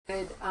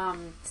Good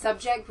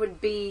subject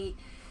would be,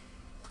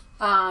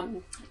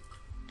 when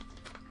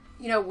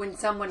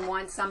someone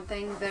wants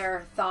something,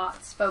 their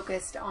thoughts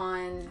focused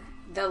on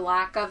the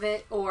lack of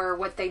it or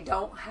what they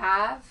don't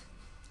have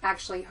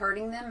actually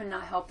hurting them and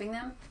not helping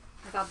them.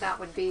 I thought that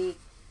would be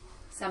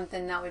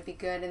something that would be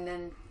good, and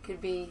then could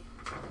be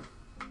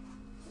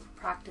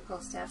practical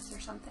steps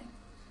or something.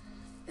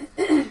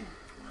 I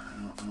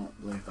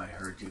don't believe I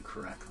heard you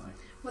correctly.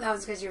 Well, that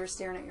was because you were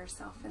staring at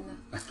yourself in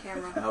the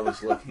camera. I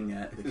was looking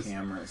at the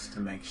cameras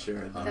to make sure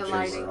that The they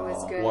lighting were was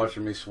all good.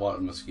 Watching me swat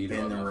a mosquito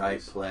in out the of my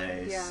right face.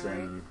 place Yeah, right.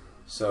 and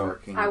So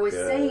working I was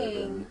good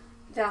saying and-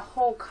 the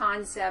whole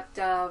concept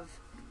of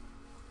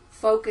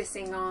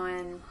focusing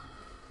on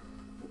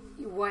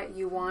what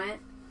you want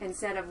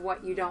instead of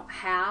what you don't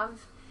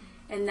have,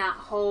 and that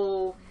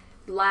whole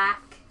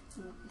lack,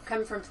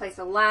 coming from a place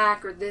of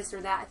lack or this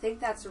or that. I think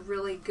that's a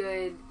really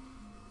good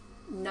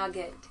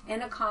nugget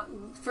and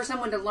for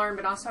someone to learn,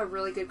 but also a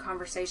really good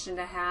conversation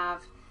to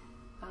have.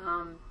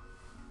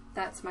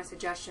 That's my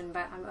suggestion,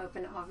 but I'm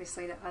open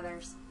obviously to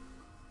others.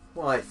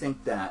 Well, I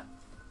think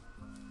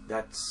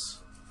that's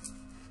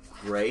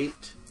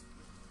great,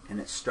 and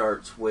it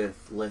starts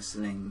with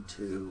listening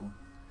to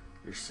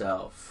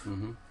yourself.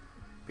 Mm-hmm.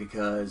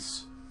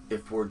 Because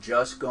if we're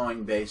just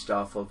going based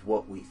off of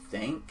what we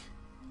think,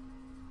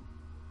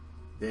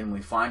 then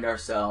we find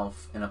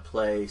ourselves in a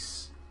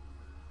place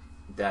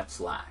that's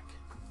lack.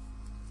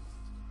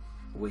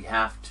 We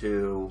have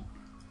to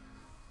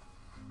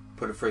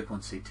put a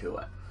frequency to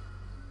it.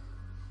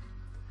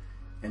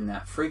 And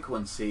that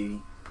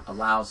frequency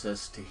allows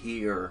us to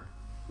hear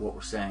what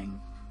we're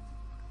saying.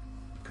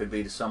 Could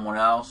be to someone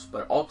else,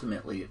 but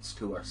ultimately it's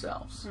to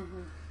ourselves.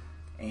 Mm-hmm.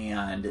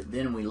 And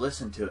then we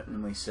listen to it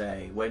and we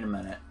say, wait a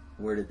minute,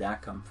 where did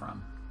that come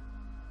from?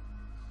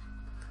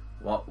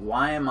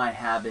 Why am I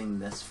having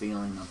this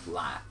feeling of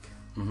lack?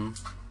 Mm-hmm.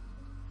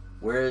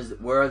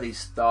 Where are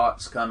these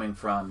thoughts coming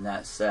from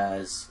that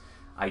says,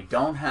 I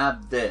don't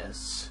have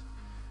this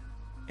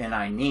and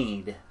I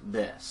need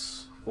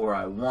this, or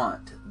I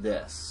want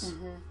this?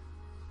 Mm-hmm.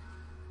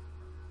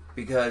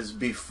 Because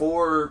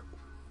before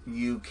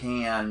you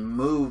can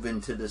move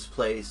into this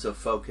place of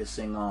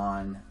focusing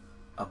on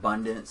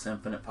abundance,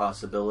 infinite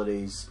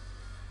possibilities,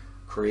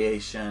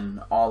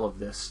 creation, all of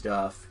this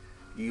stuff,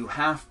 you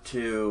have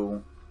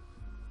to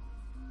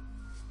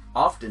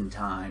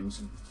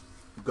oftentimes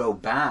go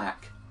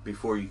back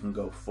before you can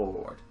go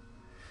forward.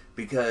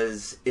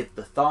 Because if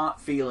the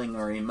thought, feeling,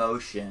 or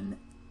emotion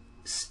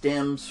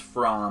stems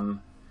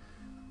from,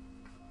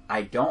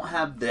 I don't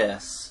have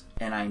this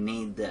and I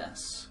need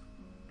this,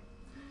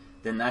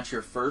 then that's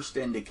your first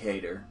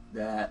indicator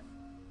that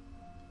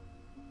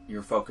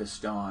you're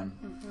focused on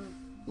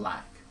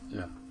lack.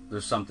 Yeah.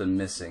 There's something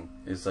missing.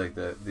 It's like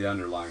the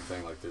underlying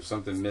thing. Like there's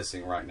something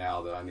missing right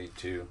now that I need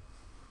to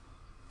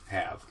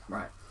have.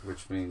 Right.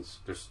 Which means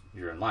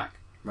you're in lack.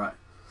 Right.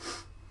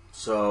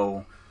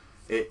 So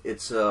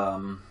it's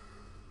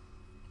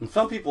And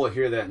some people will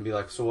hear that and be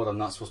like, so what, I'm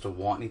not supposed to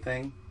want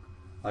anything?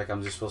 Like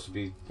I'm just supposed to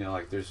be,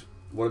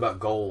 what about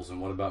goals and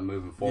what about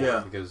moving forward? Yeah.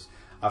 Because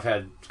I've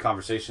had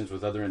conversations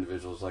with other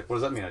individuals like, what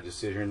does that mean? I just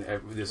sit here and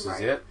this is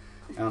it?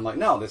 And I'm like,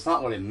 no, that's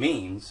not what it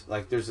means.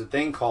 Like there's a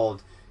thing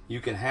called, you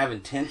can have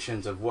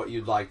intentions of what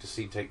you'd like to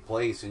see take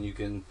place, and you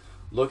can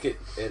look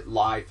at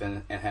life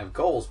and have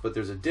goals, but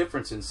there's a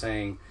difference in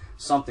saying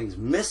something's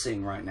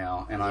missing right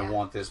now and I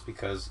want this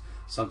because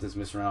something's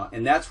missing right now.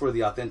 And that's where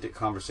the authentic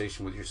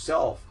conversation with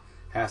yourself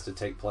has to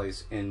take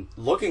place, in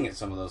looking at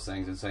some of those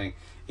things and saying,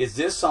 is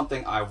this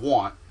something I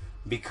want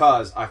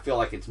because I feel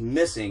like it's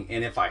missing,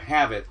 and if I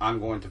have it, I'm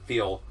going to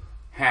feel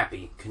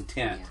happy,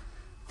 content,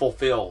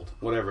 fulfilled,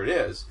 whatever it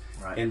is.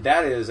 Right. And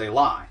that is a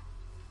lie.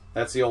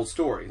 That's the old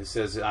story. It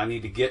says I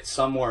need to get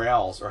somewhere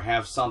else or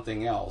have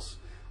something else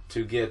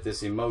to get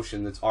this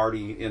emotion that's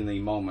already in the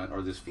moment,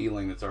 or this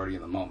feeling that's already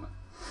in the moment.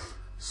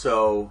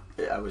 So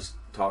I was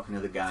talking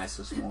to the guys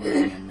this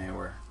morning, and they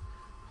were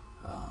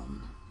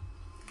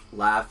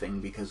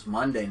laughing because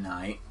Monday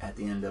night, at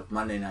the end of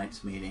Monday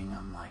night's meeting,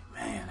 I'm like,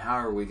 man, how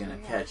are we going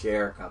to catch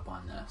Eric up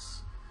on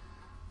this?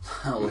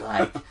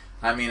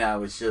 I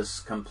was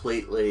just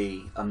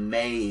completely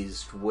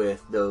amazed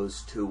with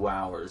those 2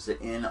 hours,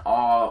 in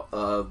awe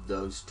of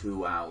those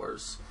 2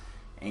 hours,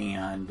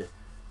 and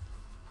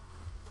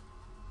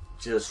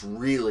just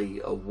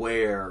really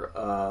aware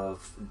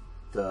of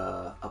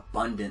the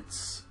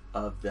abundance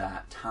of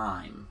that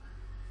time.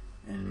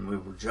 And we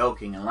were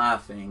joking and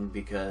laughing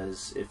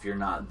because if you're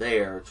not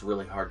there, it's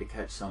really hard to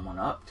catch someone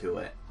up to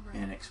it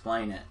and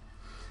explain it.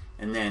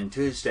 And then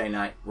Tuesday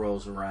night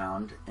rolls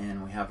around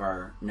and we have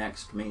our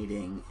next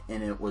meeting,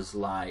 and it was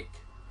like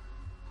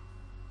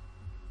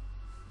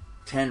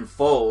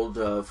tenfold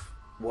of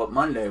what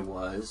Monday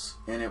was,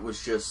 and it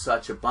was just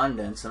such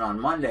abundance. And on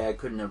Monday I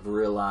couldn't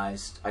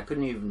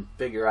even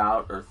figure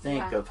out or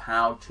think of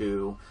how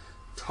to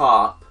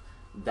top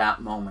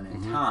that moment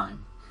in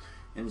time.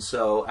 And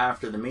so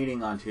after the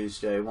meeting on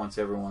Tuesday, once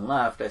everyone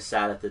left, I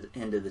sat at the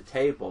end of the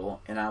table,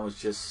 and I was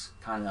just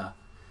kind of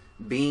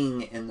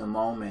being in the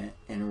moment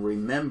and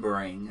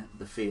remembering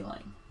the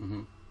feeling.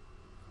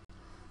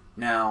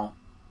 Now,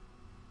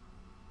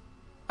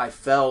 I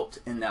felt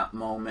in that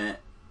moment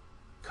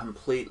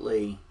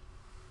completely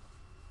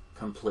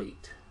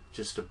complete,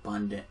 just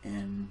abundant,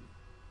 and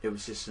it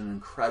was just an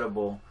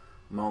incredible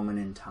moment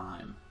in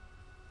time.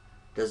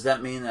 Does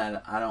that mean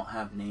that I don't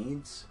have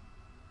needs?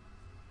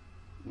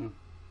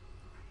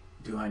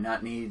 Do I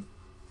not need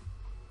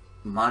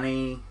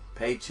money,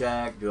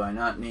 paycheck? Do I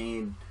not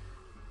need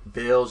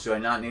bills? Do I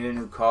not need a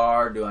new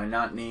car? Do I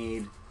not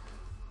need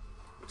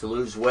to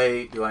lose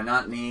weight? Do I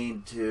not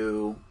need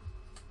to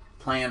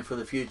plan for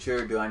the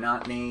future? Do I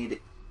not need...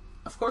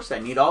 Of course I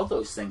need all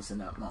those things in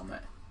that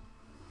moment.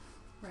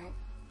 Right.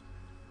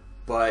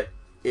 But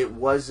it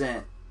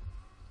wasn't,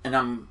 and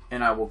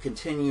I will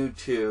continue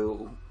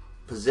to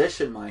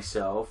position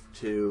myself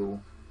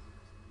to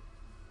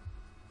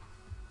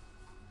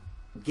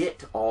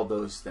get all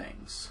those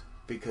things,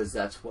 because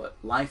that's what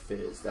life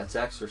is. That's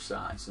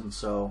exercise. And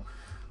so,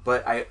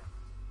 but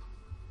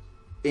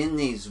in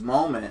these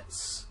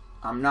moments,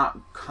 I'm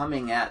not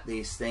coming at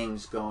these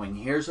things going,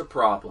 here's a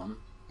problem,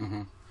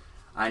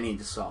 I need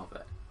to solve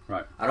it.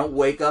 Right. I don't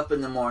wake up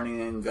in the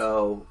morning and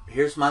go,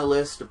 here's my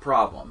list of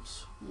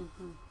problems.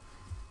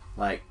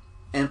 Like,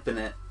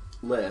 infinite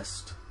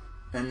list.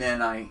 And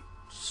then I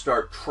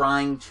start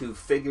trying to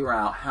figure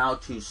out how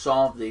to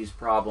solve these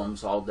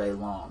problems all day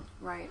long.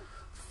 Right.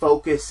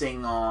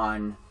 Focusing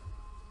on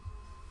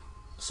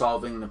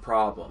solving the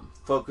problem.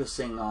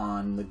 Focusing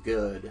on the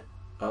good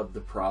of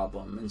the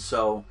problem. And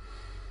so,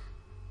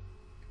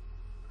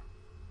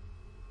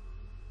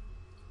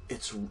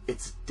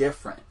 it's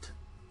different.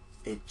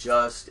 It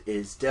just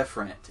is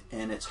different,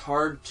 and it's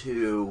hard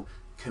to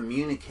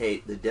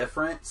communicate the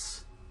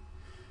difference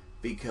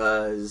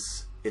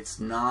because it's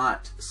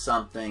not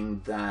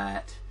something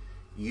that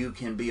you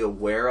can be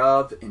aware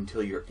of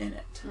until you're in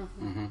it.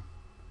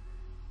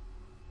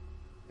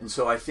 And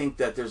so I think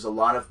that there's a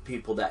lot of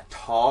people that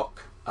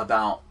talk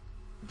about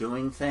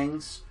doing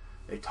things.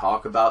 They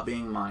talk about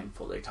being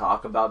mindful. They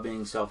talk about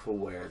being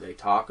self-aware. They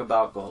talk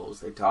about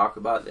goals. They talk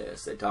about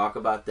this. They talk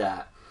about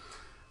that.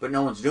 But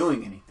no one's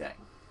doing anything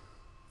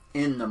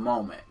in the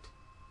moment.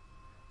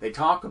 They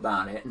talk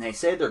about it and they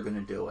say they're going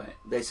to do it.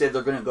 They say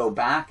they're going to go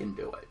back and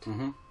do it.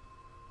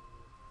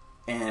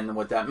 And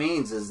what that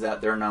means is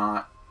that they're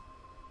not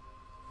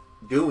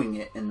doing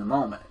it in the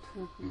moment.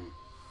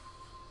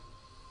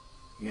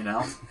 You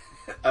know?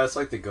 It's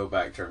like the go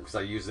back term, because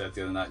I used that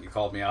the other night and you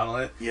called me out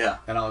on it. Yeah.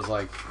 And I was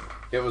like,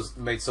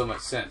 made so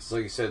much sense.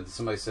 Like you said,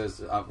 somebody says,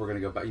 we're going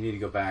to go back. You need to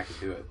go back and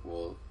do it.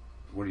 Well,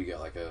 what do you got,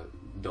 like a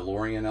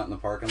DeLorean out in the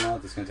parking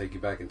lot that's going to take you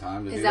back in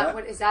time to do that?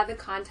 Is that the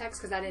context?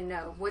 Because I didn't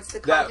know. What's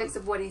the context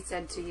of what he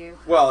said to you?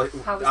 Well,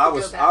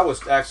 I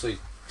was actually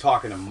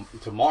talking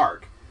to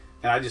Mark,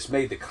 and I just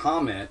made the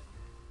comment,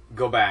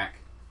 go back,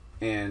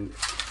 and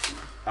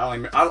I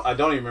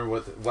don't even remember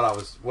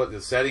what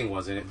the setting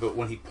was in it. But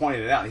when he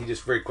pointed it out, he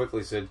just very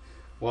quickly said,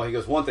 "Well," he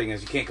goes, "one thing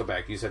is you can't go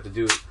back. You just have to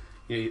do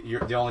it.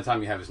 You're the only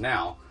time you have is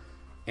now."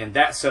 And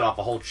that set off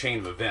a whole chain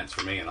of events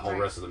for me and the whole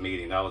rest of the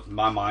meeting.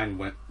 My mind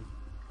went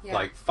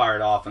like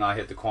fired off, and I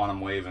hit the quantum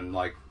wave and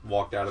like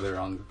walked out of there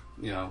on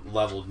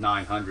level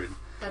 900.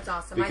 That's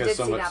awesome. Because I did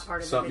see that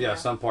part of the video.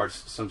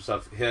 Some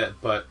stuff hit,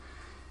 but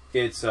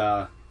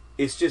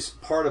it's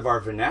just part of our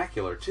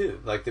vernacular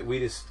too. Like that we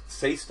just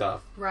say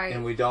stuff, right?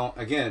 And we don't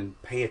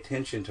pay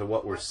attention to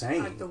what we're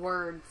saying. Like the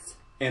words.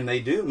 And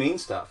they do mean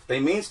stuff. They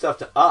mean stuff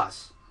to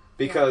us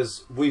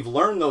because we've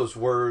learned those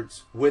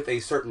words with a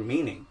certain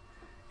meaning.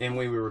 And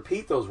when we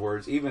repeat those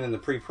words, even in the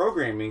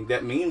pre-programming,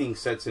 that meaning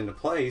sets into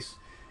place,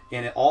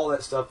 and all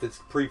that stuff that's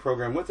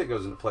pre-programmed with it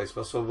goes into place.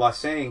 So by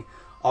saying,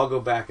 I'll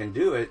go back and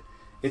do it,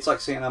 it's like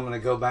saying I'm going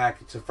to go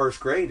back to first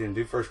grade and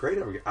do first grade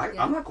over again.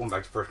 I'm not going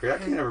back to first grade. I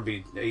can't ever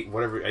be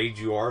whatever age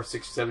you are,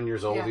 6, 7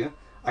 years old. Yeah.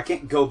 I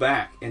can't go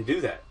back and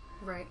do that.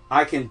 Right.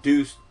 I can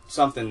do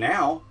something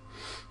now,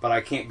 but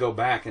I can't go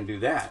back and do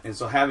that. And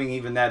so having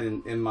even that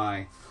in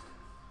my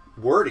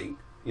wording,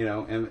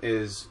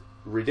 is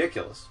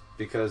ridiculous.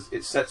 Because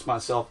it sets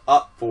myself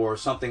up for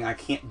something I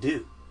can't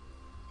do.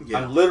 Yeah.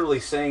 I'm literally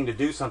saying to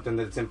do something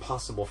that's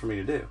impossible for me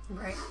to do.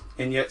 Right.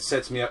 And yet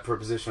sets me up for a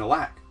position of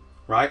lack.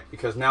 Right?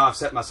 Because now I've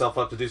set myself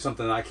up to do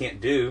something that I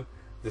can't do.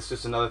 This is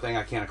just another thing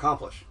I can't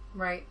accomplish.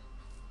 Right.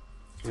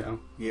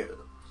 Yeah.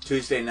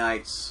 Tuesday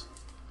night's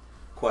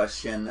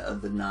question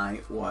of the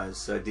night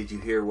was, did you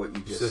hear what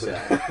you just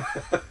said?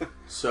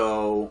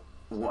 So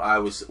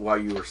while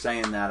you were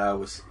saying that, I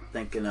was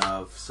thinking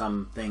of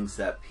some things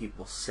that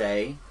people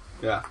say.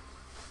 Yeah.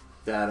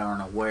 That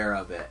aren't aware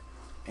of it.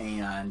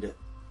 And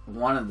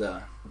one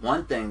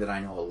thing that I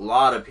know a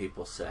lot of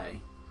people say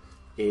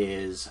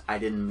is, I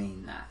didn't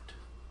mean that.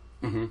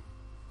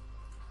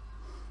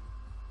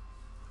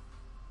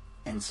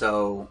 And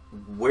so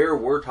where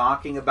we're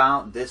talking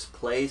about this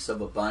place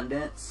of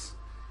abundance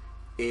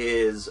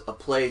is a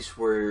place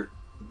where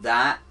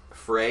that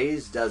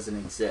phrase doesn't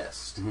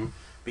exist.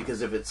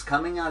 Because if it's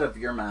coming out of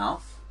your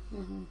mouth,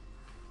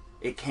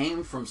 it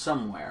came from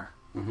somewhere,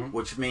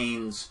 which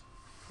means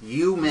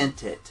you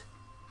meant it.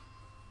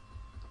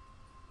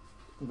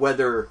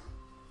 Whether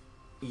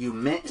you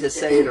meant to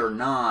say it or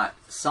not,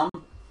 some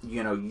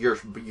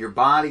your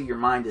body, your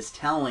mind is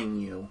telling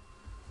you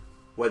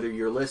whether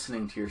you're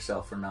listening to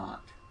yourself or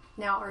not.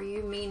 Now, are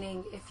you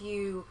meaning if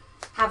you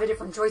have a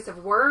different choice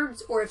of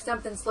words, or if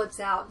something slips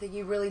out that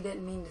you really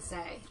didn't mean to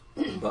say?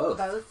 Both.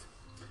 Both.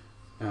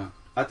 Yeah,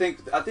 I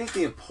think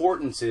the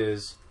importance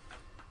is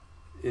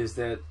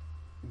that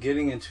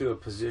getting into a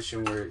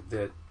position where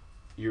that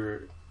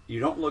you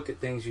don't look at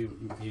things you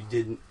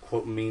didn't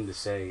quote mean to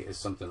say as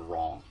something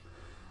wrong.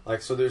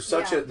 Like, so there's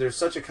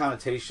such a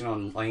connotation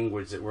on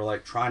language that we're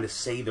like trying to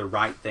say the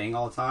right thing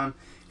all the time.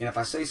 And if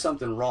I say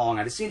something wrong,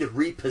 I just need to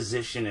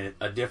reposition it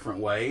a different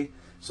way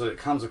so that it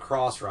comes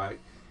across right.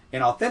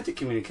 And authentic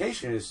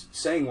communication is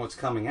saying what's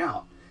coming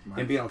out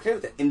and being okay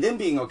with it. And then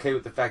being okay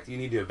with the fact that you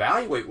need to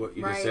evaluate what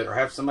you just said, or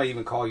have somebody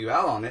even call you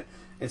out on it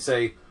and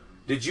say,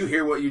 did you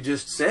hear what you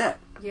just said?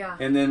 Yeah.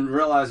 And then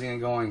realizing and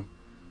going,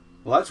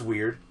 well, that's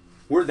weird.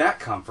 Where'd that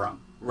come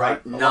from?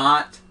 Right.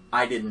 Not,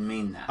 I didn't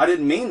mean that. I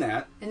didn't mean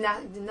that. And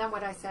isn't that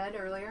what I said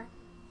earlier?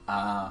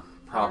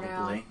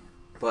 Probably.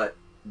 But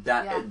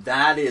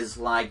that is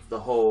like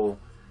the whole,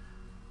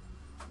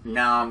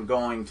 now I'm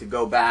going to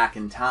go back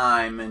in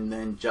time and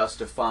then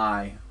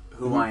justify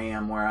who I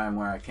am, where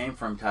I came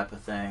from type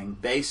of thing,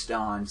 based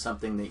on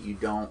something that you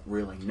don't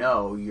really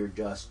know. You're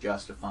just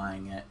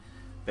justifying it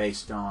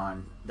based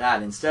on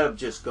that, instead of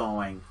just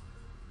going,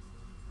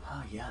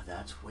 oh yeah,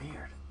 that's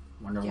weird.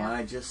 Wonder why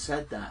I just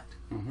said that.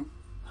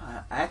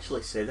 I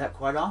actually say that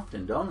quite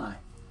often, don't I?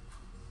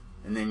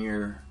 And then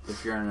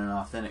if you're in an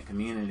authentic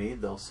community,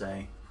 they'll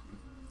say,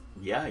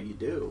 yeah, you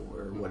do,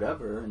 or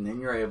whatever, and then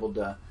you're able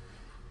to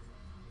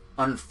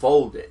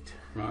unfold it.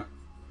 Right.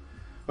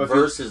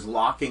 Versus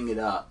locking it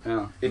up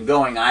Yeah. and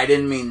going, I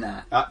didn't mean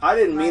that. I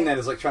didn't mean that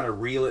as like trying to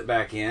reel it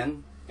back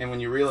in. And when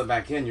you reel it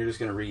back in, you're just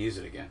going to reuse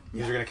it again.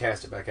 Because you're going to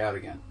cast it back out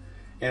again.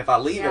 And if I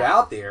leave it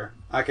out there,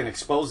 I can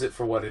expose it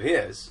for what it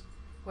is.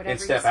 Whatever and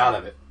step out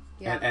of it.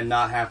 Yeah. And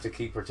not have to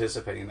keep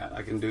participating in that.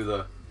 I can do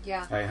the,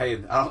 Yeah.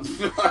 hey, I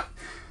don't,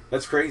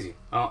 that's crazy.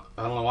 I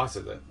don't know why I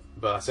said that.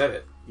 But I said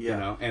it. Yeah. You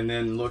know, and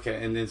then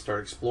and then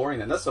start exploring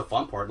that. That's the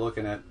fun part,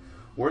 looking at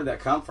where did that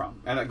come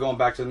from. And going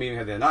back to the meeting we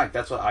had the other night,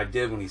 that's what I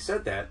did when he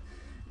said that.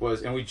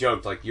 And we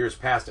joked, like, years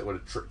past it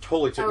would have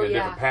totally took me a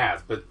different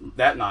path. But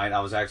that night, I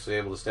was actually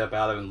able to step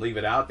out of it and leave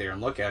it out there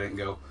and look at it and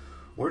go,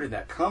 where did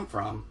that come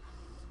from?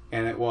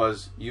 And it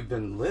was, you've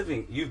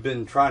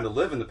been trying to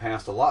live in the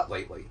past a lot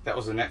lately. That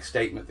was the next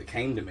statement that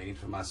came to me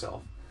for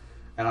myself.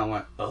 And I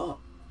went, oh,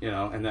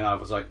 and then I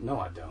was like, no,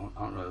 I don't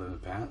really live in the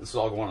past. This is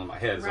all going on in my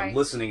head as I'm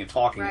listening and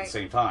talking at the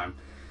same time.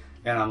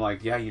 And I'm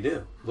like, yeah, you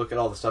do. Look at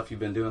all the stuff you've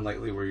been doing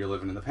lately where you're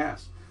living in the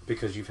past.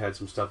 Because you've had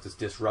some stuff that's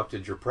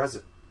disrupted your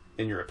present,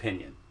 in your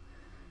opinion.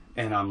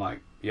 And I'm like,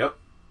 yep.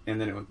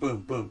 And then it went boom,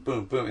 boom,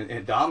 boom, boom. And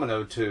it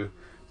dominoed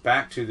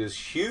back to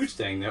this huge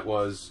thing that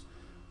was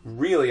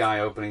really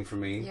eye-opening for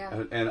me.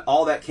 Yeah. And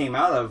all that came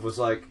out of was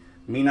like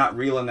me not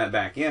reeling that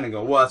back in and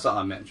go, well, that's not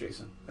what I meant,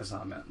 Jason. That's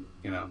not what I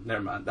meant.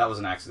 Never mind. That was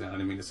an accident. I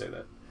didn't mean to say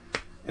that.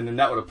 And then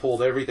that would have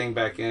pulled everything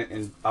back in,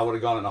 and I would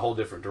have gone in a whole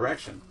different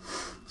direction.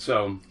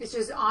 So it's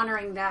just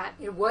honoring that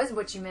it was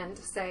what you meant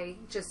to say,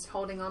 just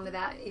holding on to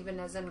that, even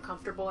as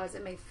uncomfortable as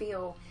it may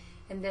feel,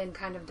 and then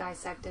kind of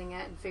dissecting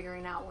it and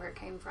figuring out where it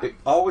came from. it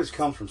always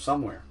comes from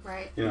somewhere.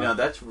 Right.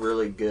 That's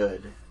really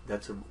good.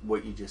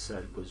 What you just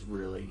said was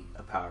really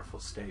a powerful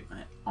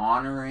statement.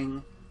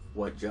 Honoring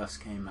what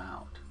just came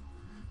out.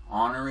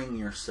 Honoring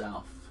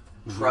yourself.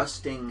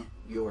 Trusting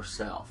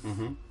yourself.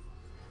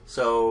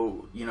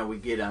 So, we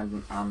get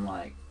on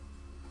like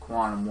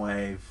quantum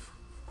wave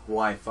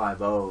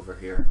Y50 over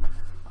here.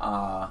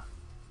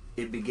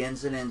 It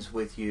begins and ends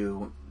with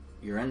you.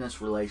 You're in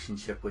this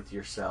relationship with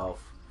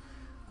yourself.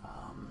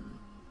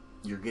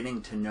 You're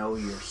getting to know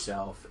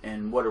yourself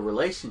and what a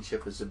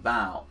relationship is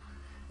about,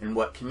 and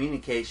what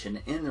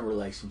communication in the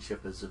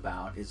relationship is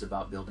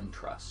about building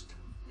trust.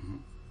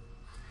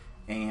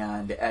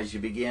 And as you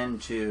begin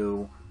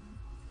to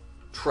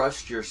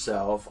trust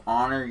yourself,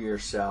 honor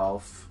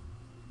yourself,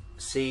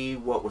 see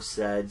what was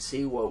said,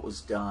 see what was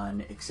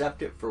done,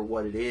 accept it for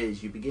what it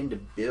is, you begin to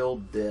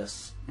build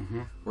this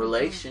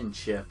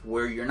relationship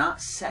where you're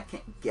not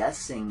second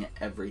guessing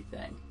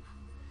everything.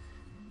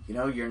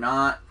 You're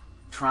not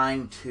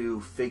trying to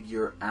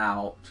figure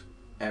out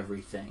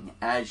everything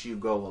as you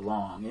go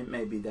along. It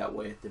may be that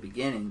way at the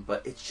beginning,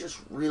 but it's just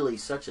really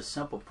such a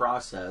simple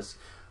process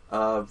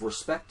of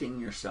respecting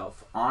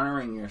yourself,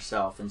 honoring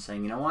yourself, and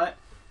saying, you know what?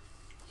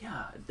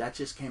 Yeah, that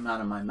just came out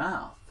of my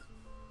mouth.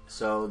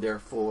 So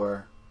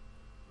therefore,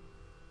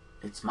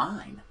 it's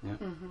mine. Yeah.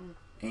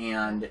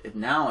 And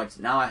now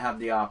I have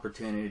the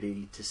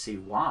opportunity to see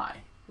why.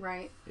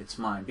 Right. It's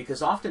mine.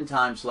 Because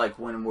oftentimes, like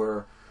when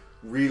we're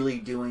really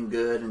doing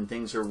good and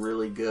things are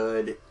really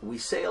good, we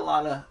say a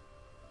lot of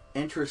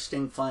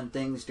interesting, fun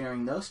things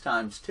during those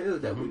times too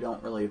that we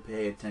don't really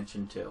pay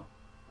attention to.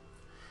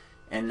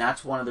 And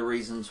that's one of the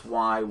reasons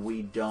why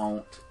we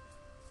don't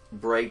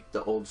break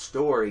the old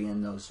story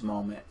in those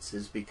moments,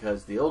 is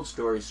because the old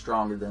story is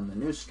stronger than the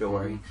new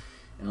story.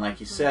 And like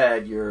you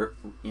said, you're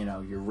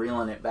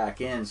reeling it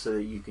back in so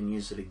that you can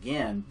use it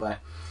again. But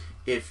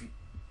if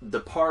the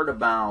part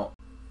about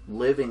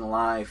living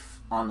life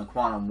on the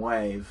quantum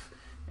wave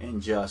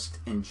and just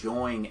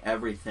enjoying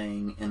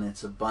everything in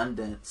its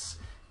abundance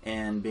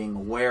and being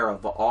aware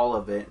of all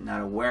of it, and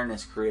that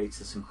awareness creates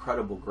this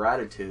incredible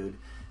gratitude,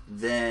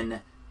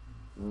 then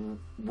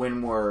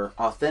when we're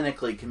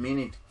authentically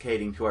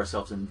communicating to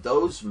ourselves in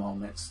those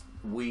moments,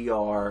 we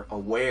are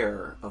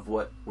aware of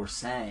what we're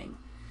saying.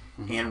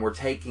 And we're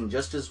taking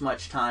just as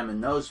much time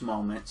in those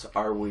moments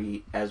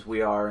as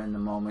we are in the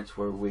moments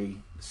where we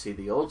see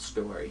the old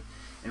story.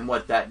 And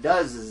what that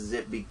does is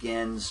it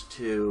begins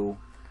to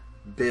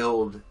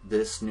build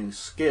this new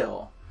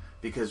skill,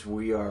 because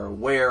we are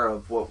aware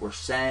of what we're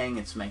saying.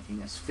 It's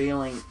making us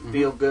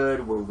feel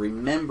good. We're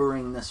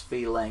remembering this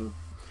feeling.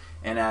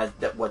 And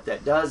what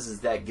that does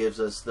is that gives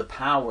us the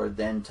power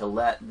then to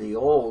let the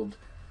old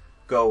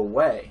go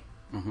away.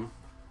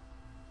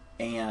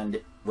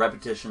 And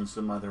repetition's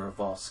the mother of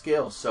all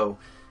skills. So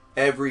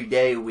every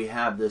day we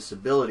have this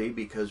ability,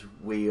 because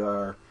we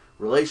are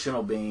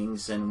relational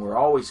beings and we're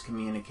always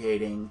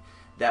communicating,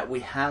 that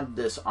we have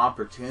this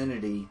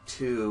opportunity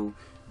to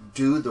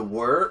do the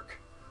work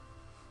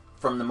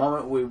from the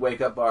moment we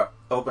wake up,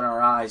 open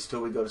our eyes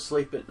till we go to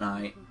sleep at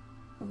night.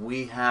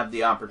 We have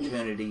the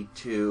opportunity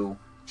to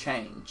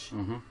change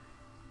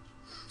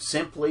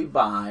simply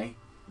by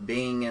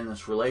being in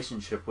this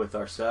relationship with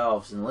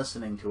ourselves and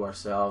listening to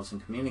ourselves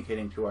and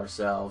communicating to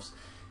ourselves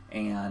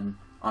and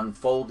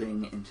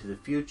unfolding into the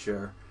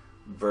future,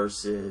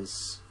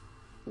 versus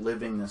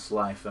living this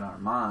life in our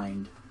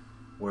mind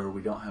where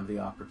we don't have the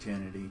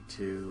opportunity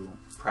to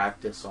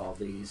practice all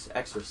these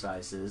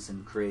exercises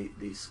and create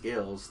these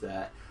skills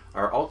that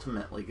are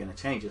ultimately going to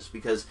change us,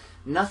 because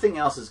nothing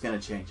else is going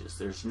to change us.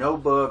 There's no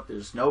book,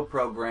 there's no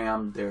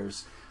program,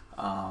 there's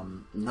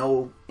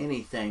no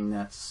anything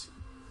that's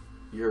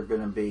you're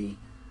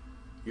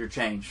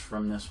changed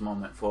from this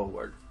moment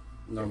forward.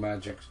 No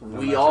magic.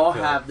 We all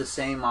have the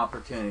same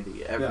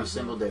opportunity every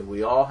single day.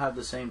 We all have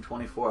the same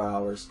 24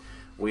 hours.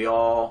 We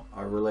all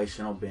are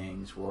relational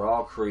beings. We're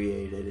all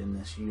created in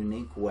this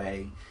unique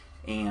way.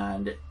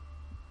 And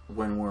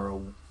when we're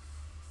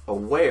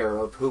aware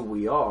of who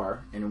we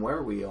are and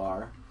where we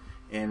are,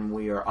 and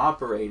we are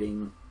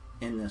operating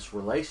in this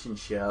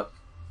relationship,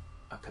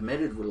 a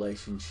committed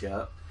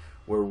relationship,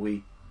 where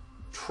we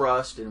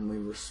trust and we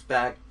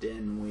respect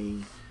and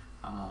we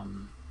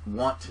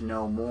want to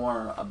know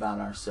more about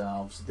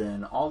ourselves,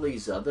 then all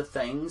these other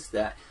things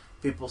that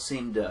people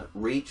seem to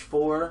reach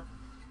for,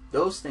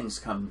 those things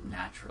come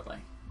naturally.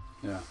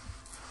 Yeah.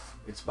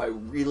 It's by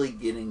really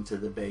getting to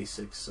the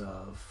basics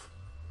of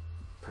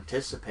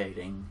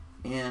participating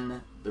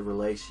in the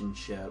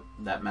relationship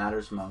that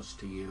matters most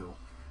to you,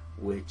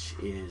 which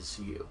is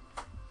you.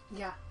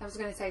 Yeah, I was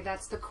going to say,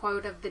 that's the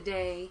quote of the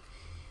day.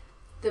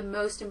 The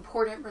most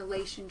important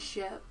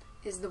relationship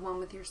is the one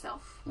with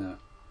yourself. Yeah.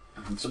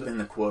 It's been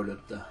the quote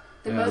of the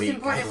most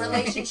important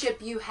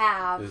relationship you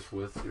have is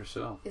with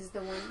yourself. Is the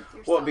one with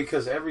yourself. Well,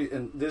 because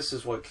and this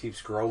is what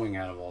keeps growing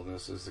out of all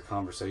this as the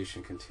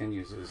conversation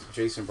continues. Is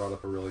Jason brought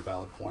up a really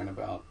valid point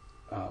about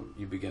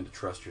you begin to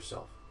trust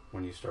yourself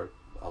when you start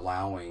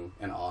allowing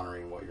and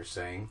honoring what you're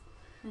saying,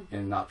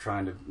 and not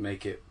trying to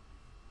make it,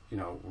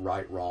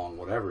 right, wrong,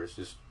 whatever. It's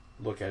just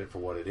look at it for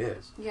what it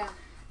is. Yeah.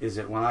 Is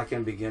that when I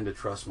can begin to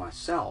trust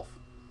myself,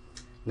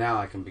 now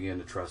I can begin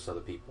to trust other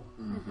people,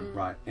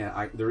 right?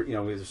 And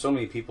there's so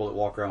many people that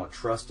walk around with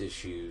trust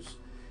issues,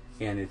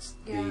 and it's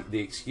the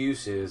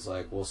excuse is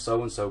like, well,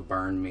 so and so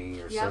burned me,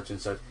 or such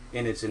and such,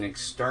 and it's an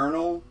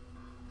external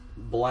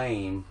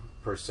blame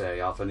per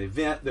se off an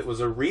event that was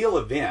a real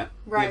event.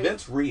 Right. The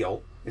event's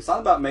real. It's not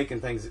about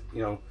making things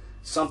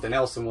something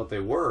else than what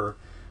they were,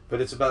 but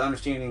it's about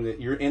understanding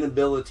that your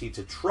inability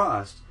to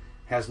trust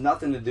has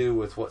nothing to do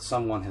with what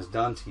someone has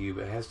done to you,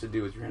 but it has to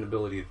do with your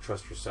inability to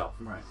trust yourself.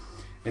 Right.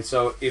 And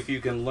so if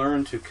you can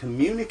learn to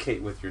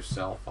communicate with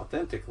yourself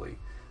authentically,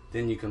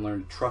 then you can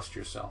learn to trust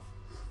yourself.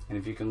 And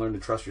if you can learn to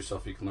trust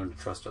yourself, you can learn to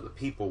trust other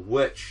people,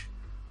 which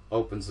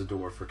opens the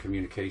door for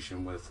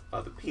communication with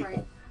other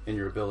people and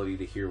your ability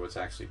to hear what's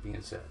actually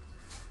being said.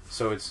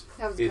 So it's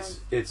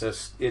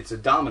a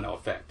domino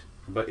effect.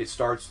 But it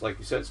starts, like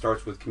you said, it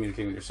starts with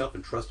communicating with yourself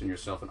and trusting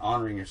yourself and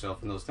honoring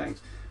yourself and those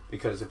things.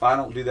 Because if I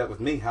don't do that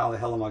with me, how the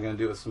hell am I going to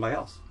do it with somebody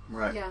else?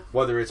 Right. Yeah.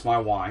 Whether it's my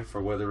wife,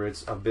 or whether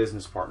it's a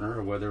business partner,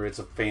 or whether it's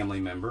a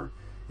family member,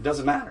 it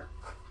doesn't matter.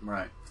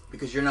 Right.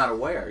 Because you're not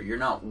aware. You're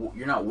not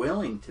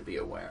willing to be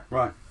aware.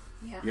 Right.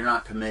 Yeah. You're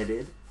not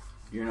committed.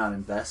 You're not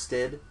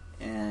invested,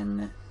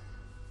 and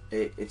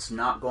it's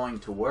not going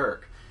to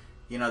work.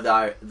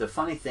 The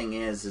funny thing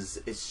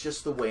is it's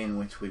just the way in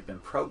which we've been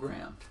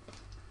programmed.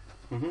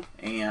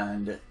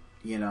 And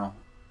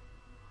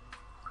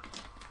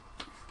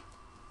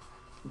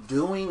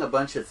doing a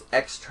bunch of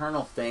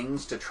external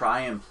things to try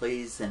and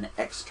please an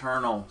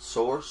external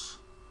source,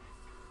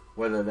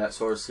 whether that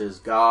source is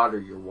God or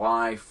your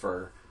wife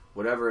or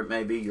whatever it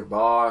may be, your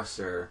boss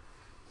or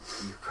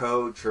your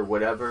coach or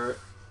whatever,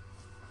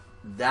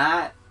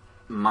 that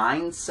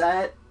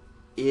mindset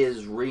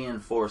is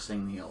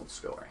reinforcing the old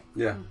story.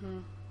 Yeah.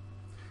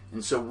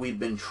 And so we've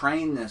been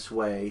trained this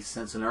way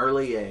since an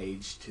early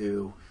age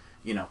to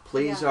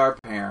please Yeah. our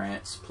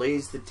parents,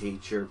 please the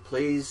teacher,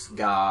 please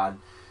God,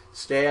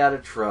 stay out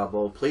of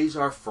trouble, please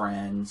our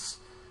friends,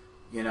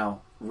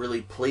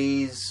 really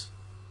please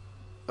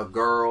a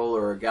girl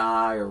or a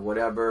guy or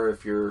whatever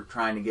if you're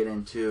trying to get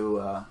into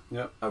a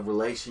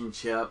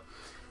relationship,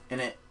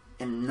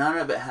 and none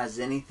of it has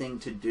anything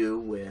to do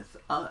with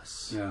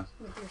us. Yeah.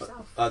 With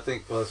yourself. I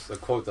think a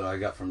quote that I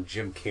got from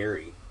Jim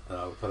Carrey that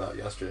I put out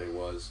yesterday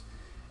was,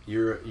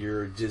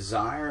 your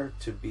desire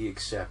to be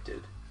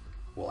accepted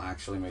will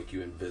actually make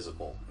you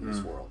invisible in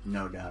this world.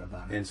 No doubt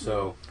about it. And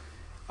so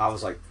I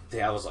was like,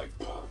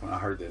 when I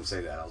heard them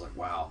say that, I was like,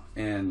 wow.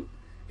 And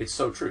it's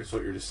so true. It's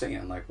what you're just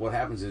saying. Like, what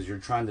happens is you're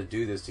trying to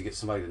do this to get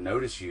somebody to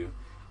notice you.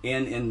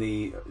 In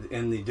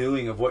the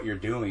doing of what you're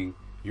doing,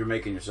 you're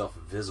making yourself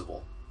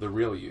visible, the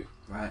real you.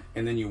 Right.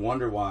 And then you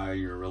wonder why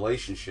your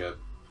relationship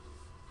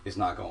is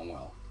not going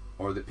well,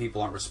 or that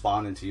people aren't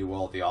responding to you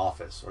well at the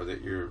office, or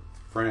that your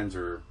friends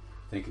are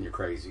thinking you're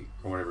crazy,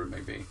 or whatever it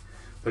may be.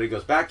 But it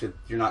goes back to,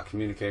 you're not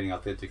communicating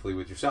authentically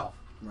with yourself.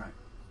 Right.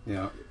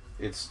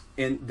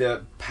 And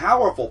the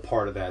powerful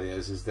part of that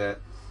is that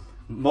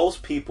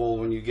most people,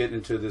 when you get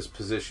into this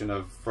position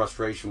of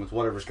frustration with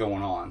whatever's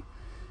going on,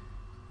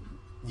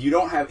 you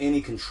don't have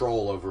any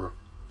control over,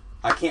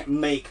 I can't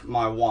make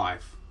my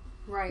wife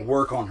Right.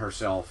 work on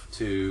herself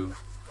to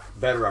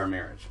better our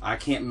marriage. I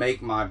can't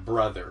make my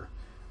brother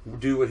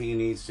do what he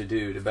needs to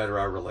do to better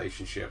our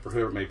relationship, or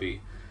whoever it may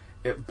be.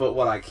 But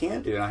what I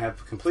can do, and I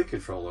have complete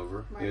control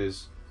over, Right.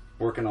 is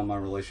working on my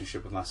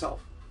relationship with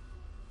myself.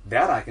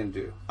 That I can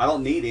do. I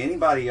don't need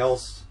anybody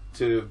else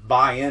to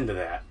buy into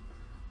that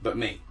but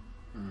me.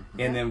 Mm-hmm.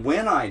 And then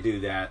when I do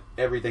that,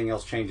 everything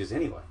else changes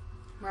anyway.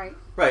 Right.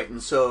 Right,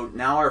 and so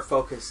now our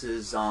focus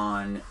is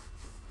on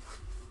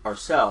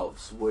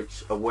ourselves,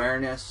 which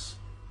awareness,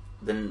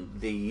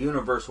 the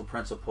universal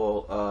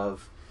principle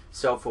of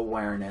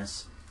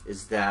self-awareness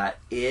is that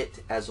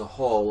it as a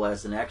whole,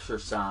 as an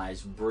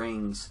exercise,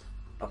 brings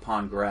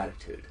upon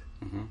gratitude.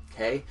 Mm-hmm.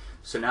 Okay?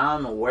 So now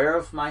I'm aware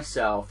of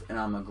myself, and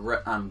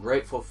I'm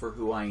grateful for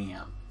who I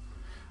am.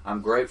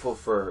 I'm grateful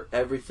for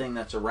everything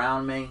that's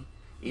around me,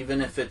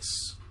 even if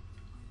it's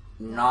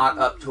not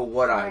up to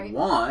what Right. I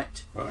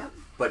want. Yep.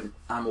 But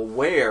I'm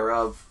aware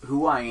of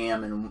who I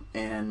am and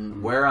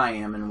Mm-hmm. where I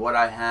am and what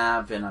I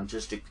have, and I'm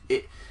just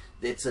it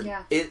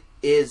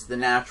is the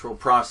natural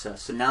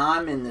process. So now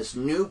I'm in this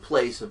new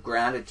place of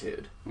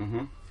gratitude.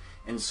 Mm-hmm.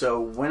 And so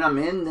when I'm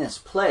in this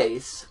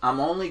place, I'm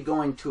only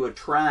going to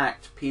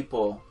attract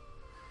people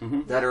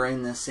Mm-hmm. that are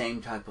in the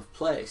same type of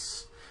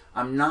place.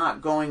 I'm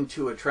not going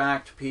to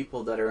attract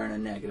people that are in a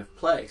negative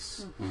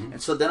place. Mm-hmm.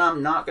 And so then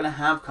I'm not going to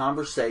have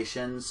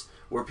conversations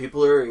where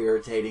people are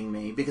irritating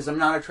me, because I'm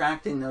not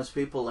attracting those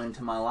people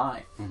into my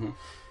life. Mm-hmm.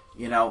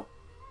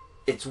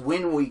 It's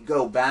when we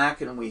go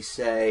back and we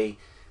say,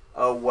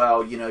 oh,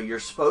 well,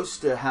 you're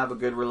supposed to have a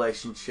good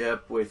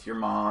relationship with your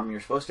mom. You're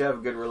supposed to have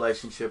a good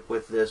relationship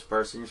with this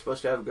person. You're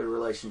supposed to have a good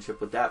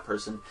relationship with that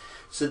person.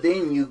 So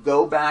then you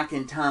go back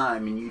in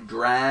time and you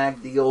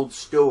drag the old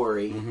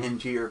story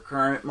into your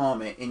current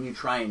moment, and you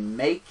try and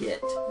make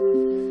it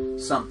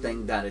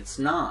something that it's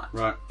not.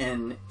 Right.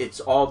 And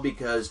it's all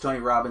because, Tony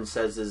Robbins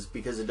says, is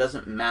because it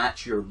doesn't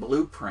match your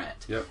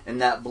blueprint. Yep.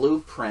 And that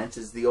blueprint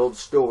is the old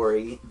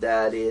story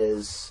that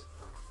is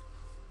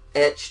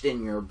etched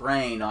in your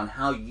brain on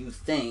how you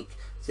think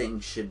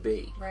things should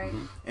be. Right.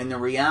 And the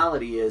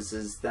reality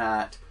is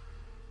that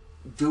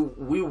do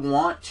we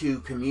want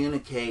to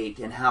communicate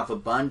and have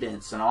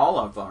abundance in all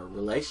of our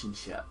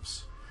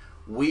relationships?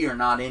 We are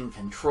not in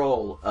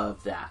control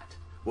of that.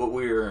 What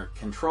we're in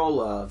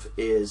control of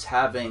is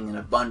having an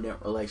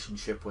abundant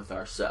relationship with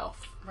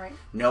ourselves. Right.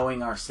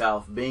 Knowing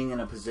ourselves, being in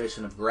a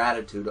position of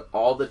gratitude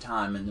all the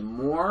time. And the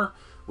more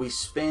we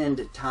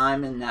spend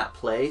time in that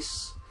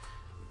place,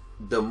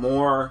 the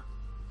more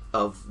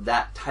of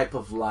that type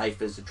of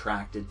life is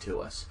attracted to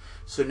us.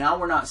 So now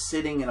we're not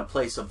sitting in a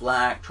place of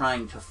lack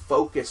trying to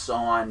focus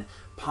on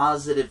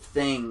positive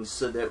things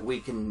so that we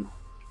can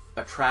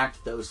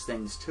attract those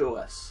things to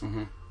us.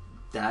 Mm-hmm.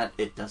 That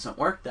it doesn't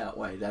work that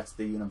way. That's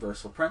the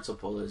universal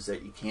principle, is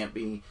that you can't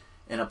be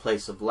in a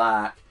place of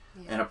lack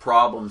in a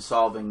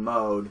problem-solving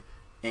mode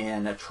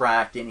and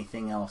attract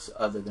anything else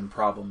other than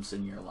problems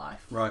in your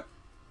life. Right.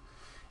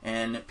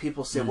 And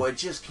people say, well, it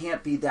just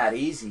can't be that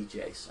easy,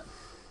 Jason.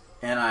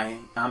 And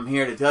I'm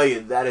here to tell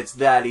you that it's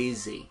that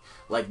easy.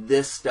 Like,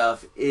 this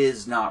stuff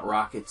is not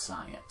rocket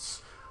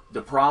science.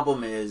 The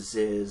problem is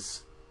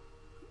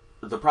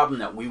the problem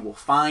that we will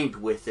find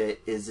with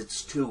it is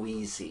it's too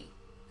easy.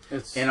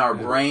 And our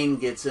brain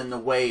gets in the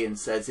way and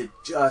says it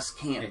just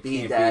can't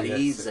be that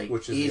easy.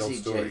 Which is easy, the old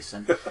story.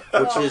 Jason.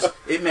 Which is,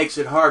 it makes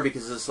it hard,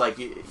 because it's like,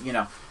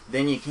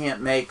 then you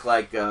can't make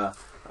like a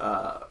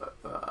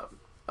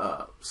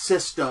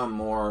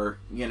system or,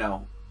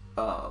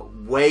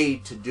 way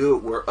to do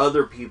it where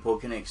other people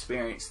can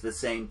experience the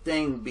same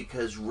thing,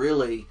 because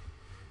really,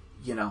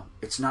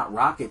 it's not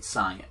rocket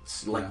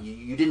science. Like,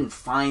 you didn't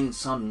find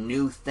some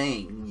new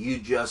thing. You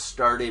just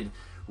started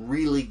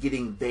really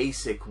getting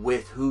basic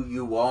with who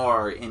you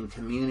are in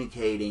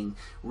communicating,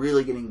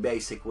 really getting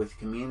basic with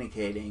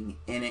communicating,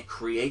 and it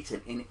creates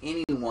it. And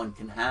anyone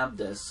can have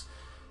this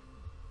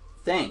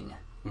thing,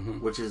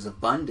 which is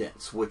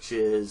abundance, which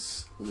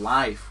is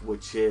life,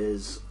 which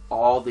is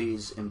all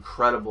these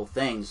incredible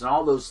things, and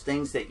all those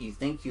things that you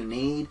think you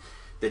need,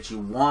 that you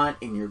want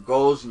in your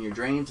goals and your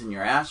dreams and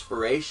your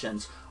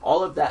aspirations,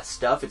 all of that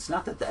stuff, it's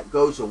not that that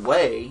goes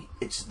away,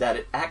 it's that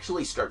it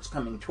actually starts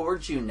coming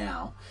towards you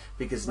now,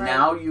 because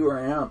now you are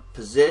in a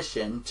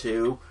position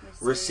to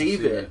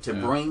receive it, to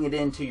bring it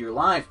into your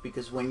life.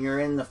 Because when you're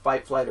in the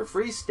fight, flight, or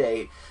freeze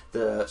state,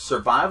 the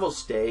survival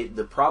state,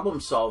 the problem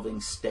solving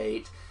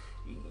state,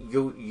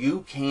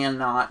 you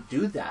cannot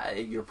do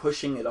that. You're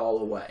pushing it all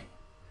away.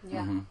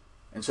 Yeah.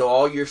 And so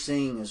all you're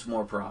seeing is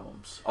more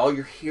problems. All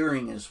you're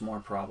hearing is more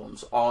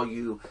problems. All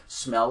you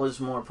smell is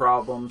more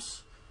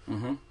problems.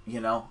 You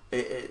know,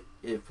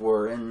 if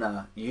we're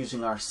in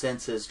using our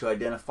senses to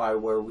identify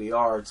where we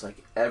are, it's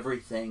like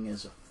everything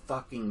is a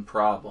fucking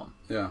problem.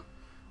 Yeah.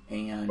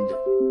 And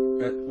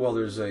well,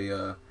 there's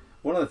a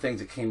one of the things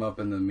that came up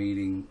in the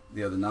meeting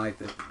the other night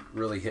that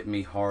really hit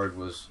me hard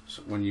was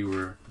when you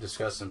were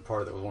discussing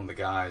part of it with one of the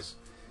guys,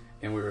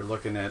 and we were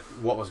looking at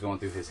what was going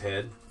through his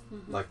head,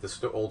 like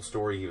the old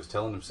story he was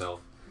telling himself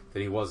that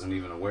he wasn't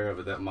even aware of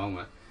at that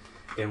moment,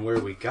 and where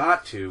we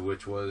got to,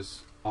 which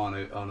was on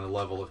a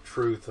level of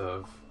truth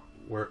of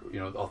where, you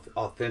know,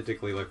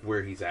 authentically, like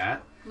where he's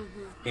at,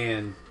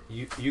 and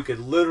you could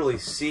literally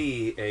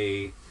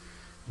see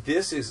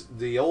this is,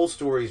 the old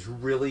story is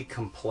really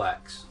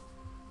complex.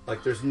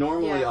 Like there's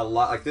normally a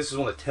lot, like this is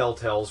one of the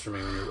telltales for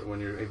me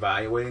when you're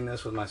evaluating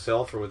this with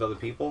myself or with other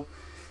people.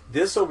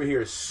 This over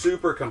here is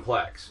super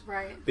complex.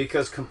 Right.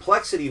 Because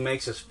complexity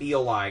makes us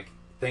feel like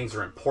things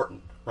are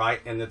important, right?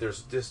 And that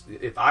there's this,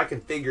 if I can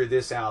figure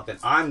this out, then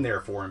I'm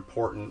therefore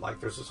important. Like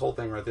there's this whole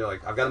thing right there,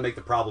 like I've got to make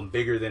the problem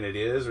bigger than it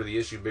is, or the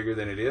issue bigger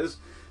than it is,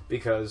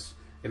 because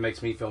it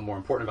makes me feel more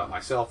important about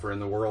myself or in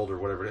the world or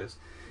whatever it is.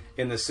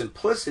 And the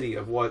simplicity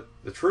of what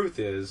the truth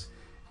is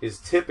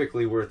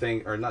typically where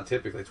things, or not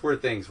typically, it's where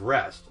things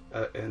rest.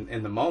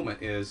 In the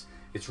moment is,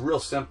 it's real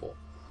simple.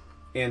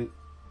 And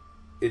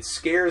it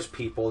scares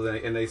people,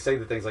 and they say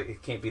the things like,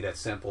 it can't be that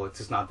simple, it's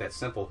just not that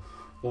simple.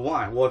 Well,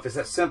 why? Well, if it's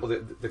that simple,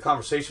 the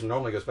conversation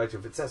normally goes back to,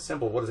 if it's that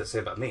simple, what does it say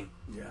about me?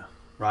 yeah.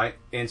 Right?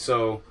 And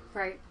so,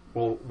 Right.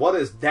 well, what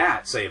does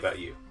that say about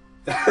you?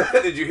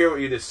 Did you hear what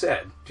you just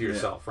said to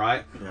yourself,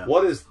 right? Yeah.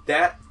 What is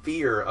that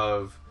fear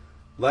of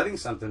letting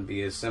something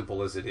be as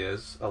simple as it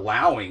is,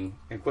 allowing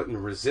and quitting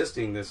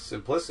resisting this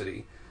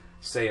simplicity,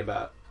 say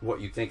about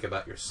what you think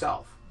about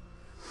yourself?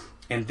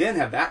 And then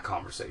have that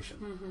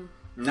conversation.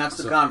 And that's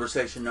the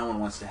conversation no one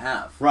wants to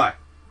have. Right.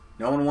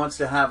 No one wants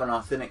to have an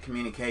authentic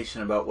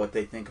communication about what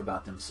they think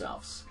about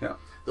themselves. Yeah.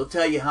 They'll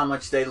tell you how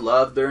much they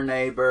love their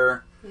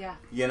neighbor, Yeah.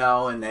 you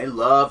know, and they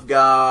love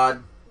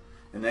God,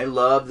 and they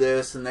love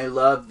this, and they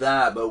love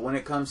that. But when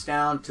it comes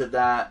down to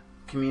that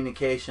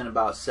communication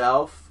about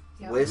self,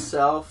 with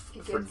self,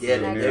 It gets forget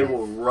it. They negative.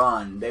 will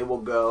run. They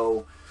will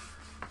go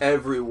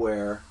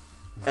everywhere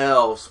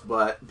else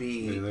but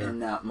be there. in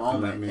that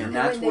moment. mirror. And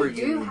that's when where they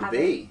you do need to have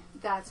be.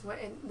 That's what,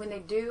 and when they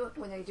do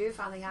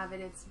finally have it,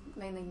 it's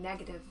mainly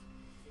negative.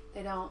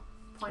 They don't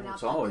point out.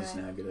 It's the always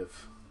good.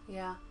 negative.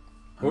 Yeah.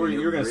 I Or mean,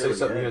 you were it going to say really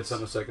something. You had is.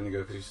 something a second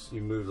ago because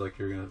you moved like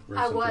you were going to bring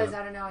I something was. up.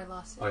 I don't know. I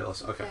lost it. Oh, you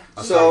lost it. Okay. Yeah.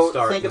 I'm sorry So to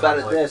start, think but about I it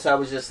was like- this. I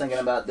was just thinking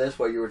about this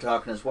while you were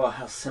talking as well.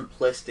 How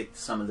simplistic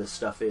some of this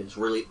stuff is.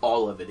 Really,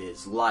 all of it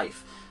is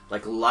life.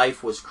 Like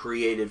life was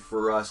created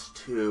for us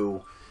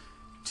to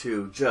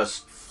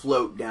just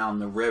float down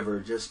the river,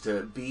 just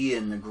to be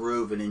in the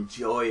groove and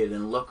enjoy it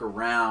and look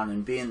around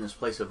and be in this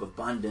place of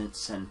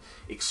abundance and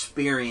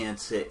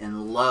experience it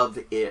and love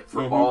it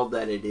for all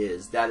that it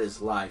is. That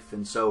is life.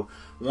 And so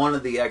one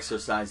of the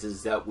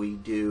exercises that we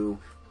do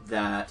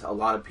that a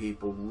lot of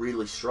people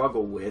really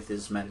struggle with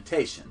is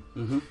meditation.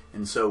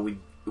 And so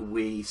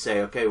we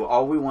say, okay, well,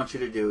 all we want you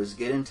to do is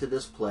get into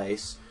this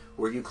place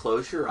where you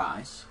close your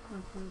eyes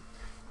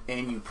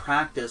and you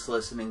practice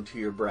listening to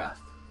your breath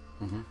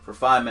for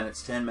 5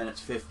 minutes, 10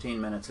 minutes,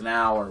 15 minutes, an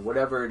hour,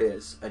 whatever it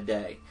is, a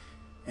day.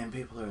 And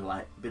people are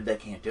like, but they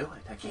can't do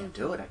it. I can't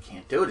do it. I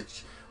can't do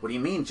it. What do you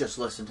mean just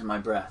listen to my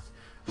breath?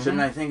 Shouldn't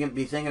I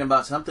be thinking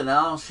about something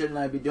else? Shouldn't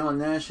I be doing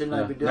this? Shouldn't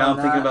I be doing that? Now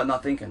I'm thinking about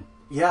not thinking.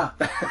 Yeah.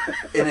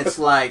 And it's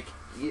like,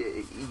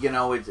 you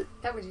know,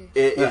 That was you.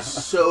 it is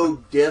so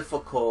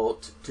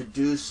difficult to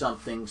do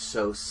something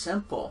so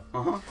simple.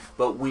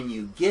 But when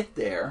you get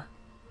there,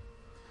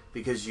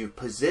 because you've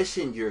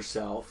positioned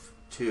yourself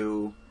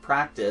to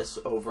practice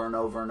over and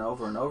over and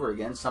over and over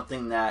again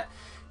something that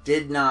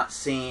did not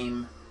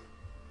seem,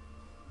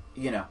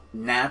 you know,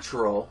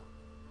 natural,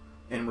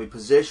 and we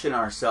position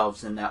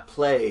ourselves in that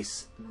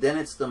place, then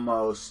it's the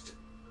most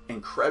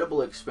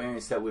incredible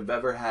experience that we've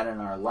ever had in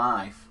our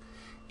life.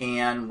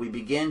 And we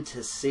begin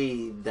to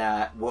see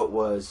that what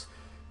was,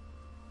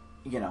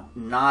 you know,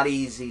 not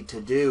easy to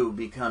do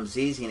becomes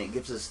easy, and it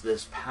gives us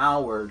this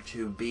power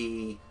to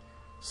be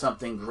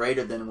something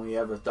greater than we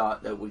ever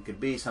thought that we could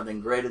be,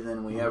 something greater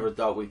than we ever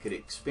thought we could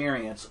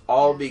experience,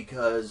 all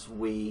because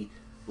we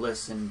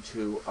listen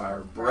to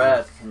our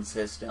breath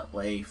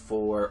consistently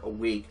for a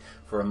week,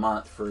 for a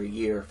month, for a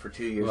year, for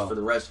 2 years, for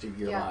the rest of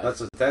your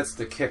life. That's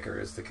the kicker,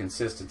 is the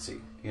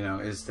consistency.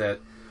 Is that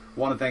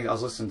one of the things I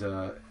was listening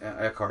to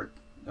Eckhart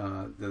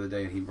the other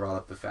day, and he brought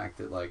up the fact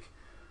that, like,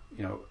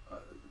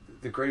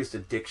 the greatest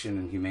addiction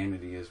in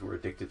humanity is we're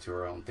addicted to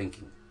our own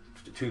thinking,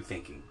 to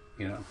thinking,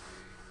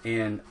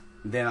 and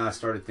then I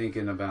started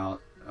thinking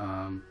about,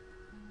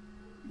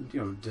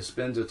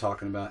 Dispenza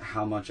talking about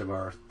how much of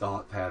our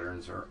thought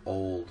patterns are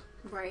old.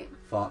 Right.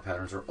 Thought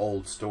patterns are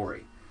old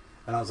story.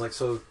 And I was like,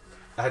 so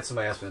I had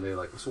somebody ask me today,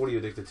 like, so what are you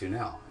addicted to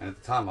now? And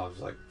at the time I was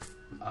like,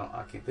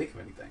 I can't think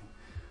of anything.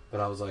 But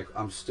I was like,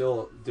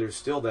 there's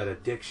still that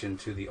addiction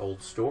to the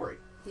old story.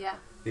 Yeah.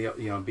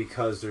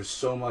 Because there's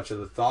so much of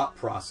the thought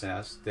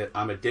process that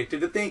I'm addicted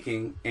to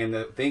thinking, and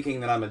the thinking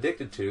that I'm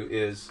addicted to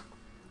is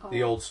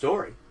the old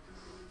story.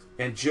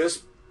 And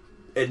just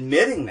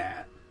admitting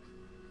that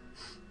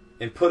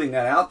and putting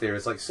that out there,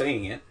 it's like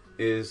saying it,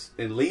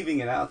 and leaving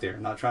it out there,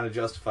 not trying to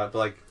justify it, but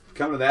like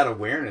coming to that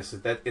awareness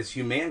that it's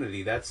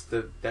humanity. That's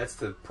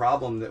the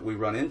problem that we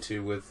run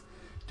into with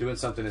doing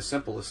something as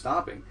simple as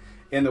stopping.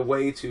 And the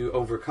way to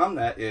overcome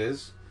that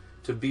is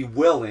to be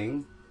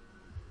willing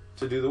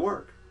to do the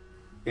work,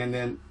 and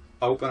then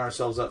open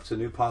ourselves up to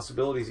new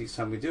possibilities each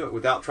time we do it,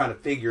 without trying to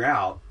figure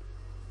out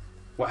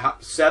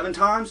 7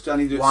 times? Do I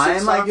need to do it 6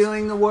 times? Why am I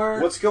doing the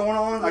work? What's going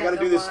on? I got to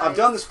do this. I've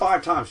done this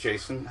 5 times,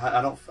 Jason. I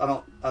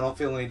don't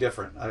feel any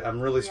different. I'm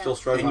really still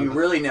struggling. And you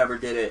really never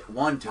did it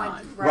one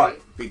time,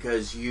 right?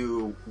 Because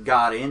you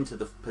got into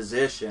the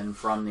position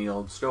from the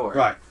old story,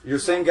 right? Your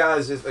same guy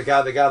is the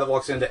guy that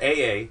walks into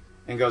AA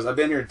and goes, "I've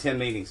been here 10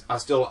 meetings. I'm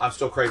still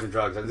craving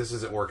drugs. This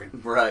isn't working."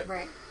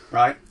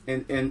 Right.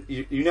 And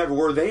you never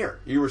were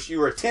there. You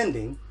were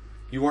attending.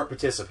 You weren't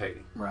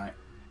participating. Right.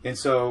 And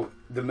so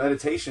the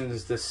meditation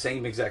is the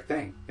same exact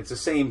thing. It's the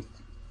same,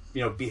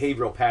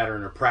 behavioral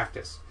pattern or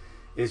practice.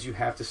 Is you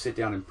have to sit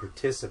down and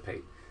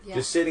participate. Yeah.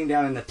 Just sitting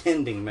down and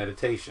attending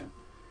meditation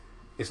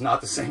is not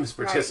the same as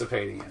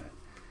participating in it.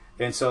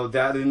 And so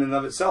that in and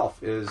of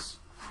itself is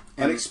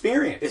an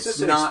experience. It's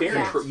just an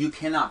experience. You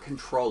cannot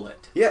control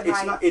it. Yeah,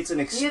 it's not. It's an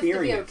experience. You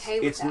have to be okay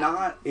with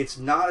that. It's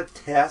not a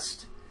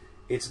test.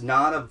 It's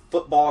not a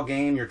football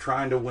game you're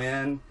trying to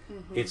win.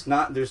 Mm-hmm. It's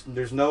not.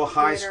 There's no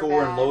high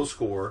score and low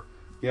score.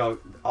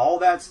 All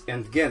that's,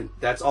 and again,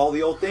 that's all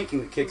the old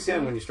thinking that kicks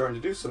in when you're starting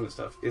to do some of this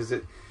stuff, is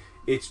that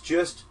it's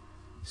just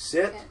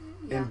sit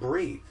and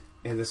breathe,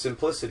 and the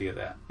simplicity of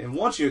that. And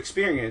once you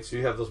experience,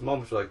 you have those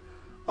moments where you're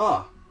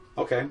like,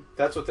 okay,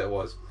 that's what that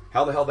was.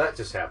 How the hell that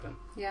just happened?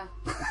 Yeah.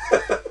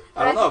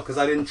 I don't know, because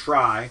I didn't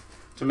try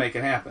to make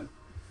it happen.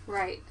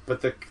 Right.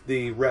 But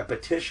the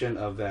repetition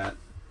of that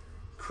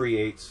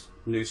creates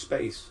new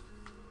space.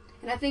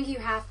 And I think you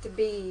have to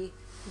be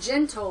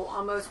gentle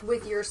almost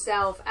with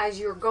yourself as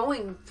you're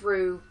going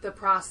through the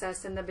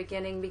process in the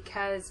beginning,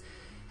 because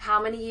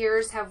how many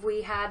years have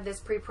we had this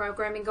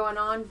pre-programming going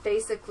on?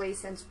 Basically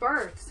since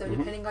birth. So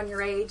depending on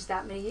your age,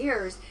 that many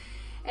years.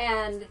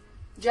 And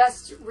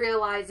just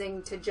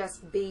realizing to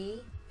just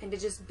be, and to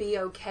just be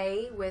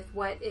okay with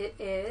what it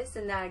is.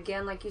 And that,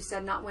 again, like you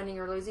said, not winning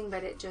or losing,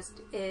 but it just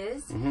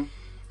is. Mm-hmm.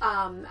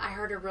 I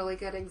heard a really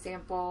good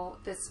example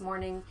this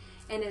morning,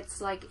 and it's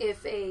like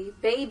if a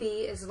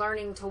baby is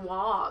learning to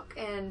walk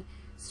and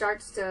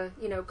starts to,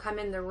 come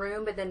in the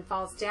room but then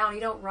falls down, you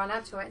don't run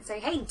up to it and say,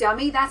 "Hey,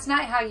 dummy, that's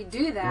not how you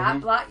do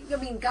that."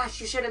 Mm-hmm. Gosh,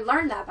 you should have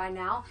learned that by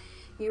now.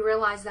 You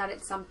realize that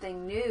it's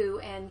something new,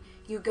 and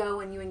you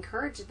go and you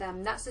encourage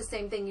them. That's the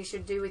same thing you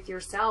should do with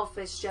yourself,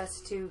 is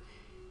just to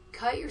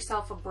cut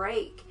yourself a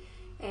break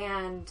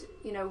and,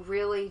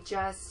 really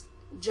just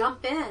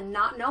jump in,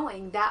 not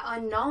knowing. That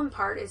unknown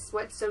part is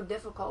what's so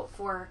difficult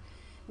for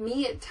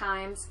me at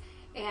times.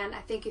 And I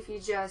think if you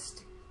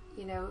just,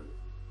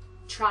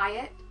 try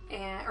it,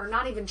 or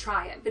not even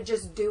try it, but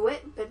just do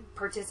it, but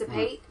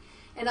participate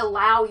and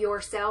allow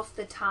yourself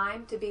the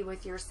time to be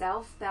with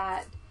yourself,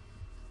 that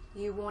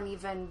you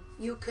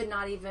could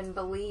not even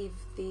believe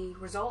the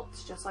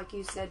results. Just like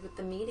you said with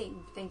the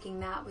meeting, thinking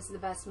that was the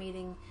best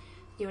meeting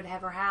you would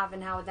ever have,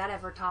 and how would that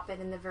ever top it?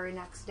 And the very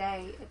next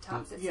day it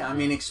tops it. Yeah,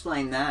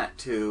 explain that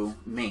to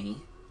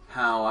me,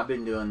 how I've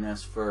been doing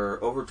this for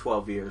over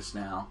 12 years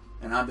now,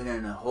 and I've been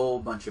in a whole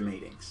bunch of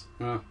meetings,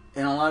 and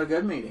a lot of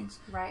good meetings.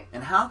 Right.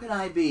 And how can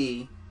I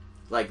be,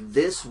 like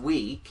this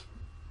week,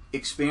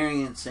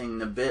 experiencing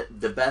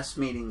the best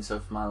meetings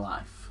of my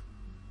life?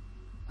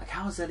 Like,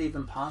 how is that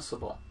even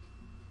possible?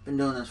 I've been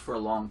doing this for a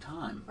long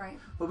time. Right.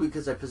 Well,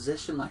 because I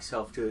position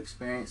myself to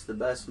experience the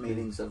best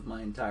meetings of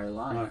my entire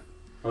life. Right.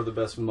 Or the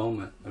best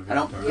moment of your I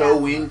don't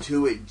go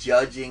into it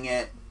judging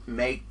it,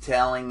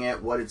 telling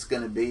it what it's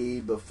going to be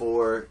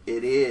before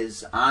it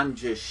is. I'm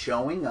just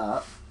showing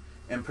up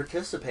and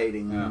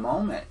participating in the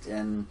moment,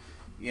 and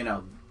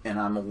and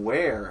I'm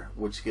aware,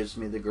 which gives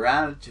me the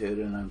gratitude,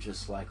 and I'm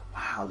just like,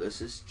 wow,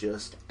 this is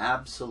just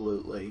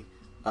absolutely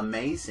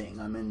amazing.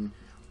 I'm in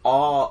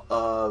awe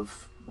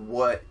of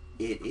what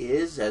it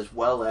is as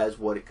well as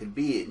what it could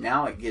be.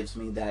 Now it gives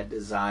me that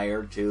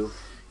desire to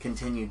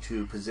continue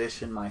to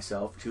position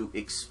myself to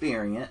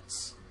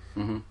experience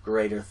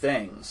greater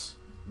things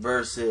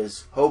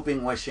versus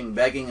hoping, wishing,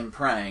 begging, and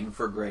praying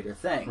for greater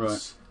things.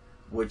 Right.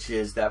 Which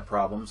is that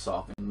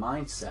problem-solving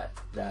mindset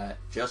that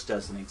just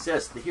doesn't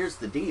exist. Here's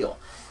the deal,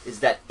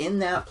 is that in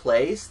that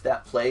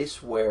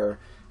place where,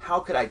 how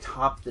could I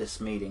top this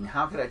meeting?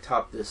 How could I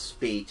top this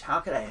speech? How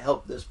could I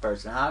help this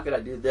person? How could I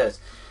do this?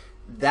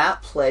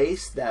 That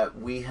place that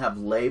we have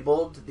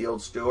labeled, the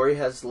old story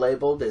has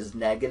labeled as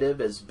negative,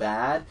 as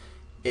bad,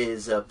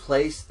 is a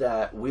place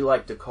that we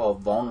like to call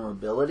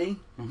vulnerability.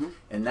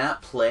 And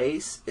that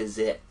place is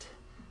it.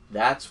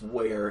 That's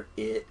where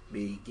it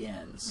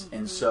begins.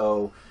 And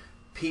so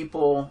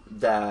people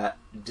that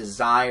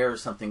desire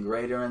something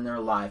greater in their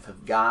life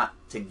have got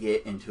to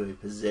get into a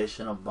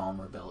position of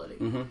vulnerability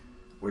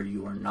where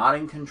you are not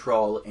in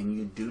control and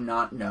you do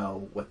not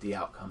know what the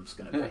outcome's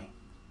going to be.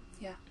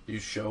 Yeah. You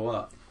show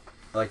up.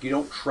 Like, you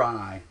don't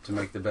try to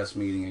make the best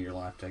meeting in your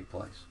life take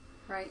place.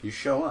 Right. You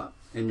show up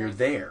and you're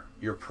there.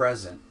 You're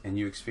present and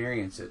you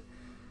experience it.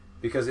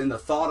 Because in the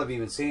thought of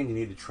even saying you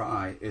need to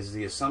try is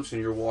the assumption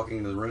you're walking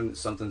into the room that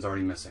something's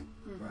already missing.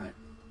 Right.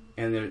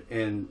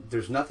 And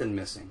there's nothing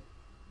missing.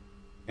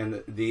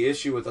 And the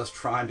issue with us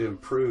trying to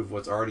improve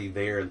what's already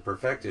there and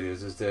perfected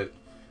is that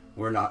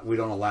we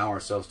don't allow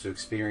ourselves to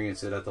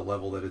experience it at the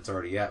level that it's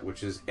already at,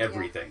 which is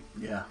everything.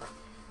 Yeah.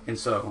 And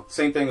so,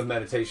 same thing with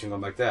meditation,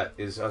 going back to that,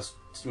 is us,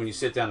 when you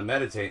sit down to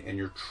meditate and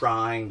you're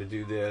trying to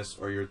do this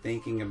or you're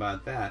thinking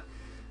about that,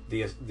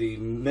 the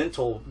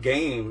mental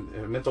game,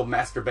 mental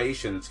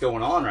masturbation that's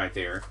going on right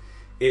there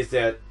is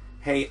that,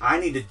 hey, I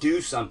need to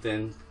do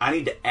something, I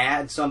need to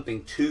add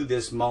something to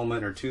this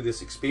moment or to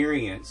this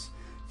experience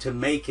to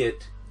make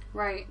it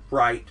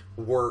right,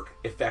 work,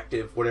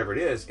 effective, whatever it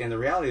is. And the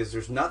reality is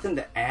there's nothing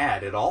to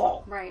add at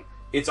all. Right.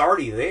 It's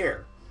already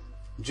there.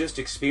 Just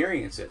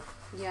experience it.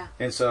 Yeah.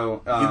 And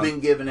so You've been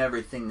given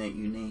everything that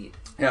you need.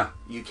 Yeah.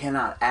 You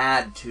cannot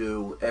add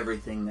to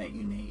everything that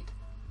you need.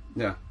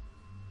 Yeah.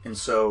 And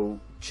so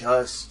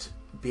just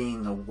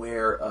being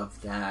aware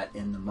of that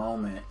in the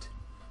moment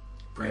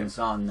brings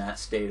on that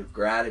state of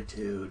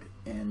gratitude,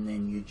 and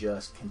then you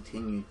just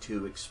continue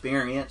to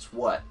experience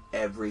what?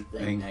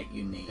 Everything that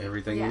you need.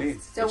 Everything Yes. you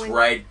need. So it's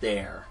right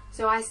there.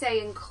 So I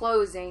say in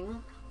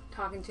closing,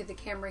 talking to the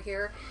camera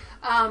here,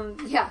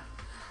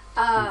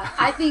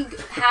 I think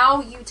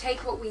how you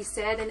take what we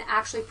said and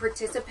actually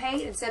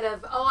participate instead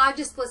of, oh, I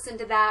just listen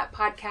to that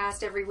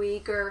podcast every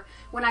week, or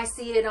when I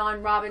see it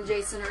on Robin,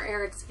 Jason, or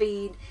Eric's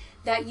feed,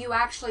 that you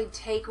actually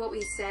take what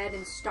we said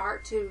and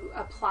start to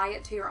apply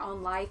it to your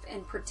own life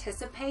and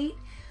participate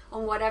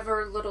on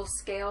whatever little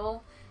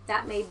scale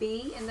that may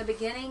be in the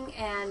beginning,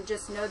 and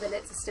just know that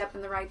it's a step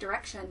in the right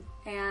direction.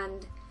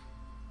 And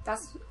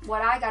that's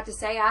what I got to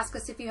say. Ask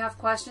us if you have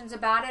questions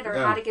about it or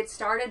how to get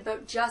started,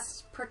 but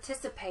just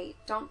participate.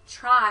 Don't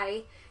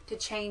try to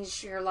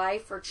change your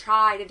life or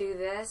try to do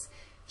this.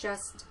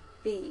 Just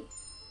be.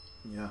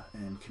 Yeah,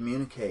 and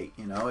communicate.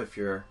 You know, if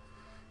you're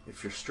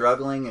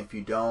struggling, if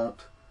you don't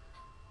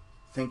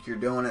think you're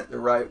doing it the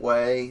right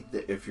way,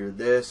 if you're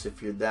this,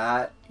 if you're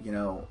that, you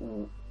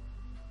know,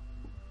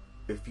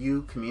 if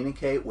you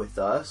communicate with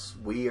us,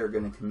 we are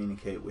going to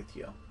communicate with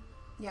you.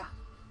 Yeah.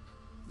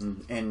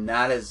 And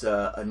that is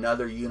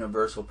another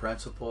universal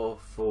principle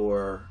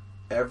for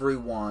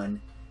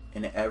everyone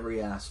in every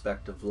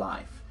aspect of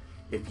life.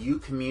 If you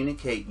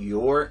communicate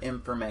your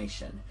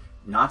information,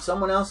 not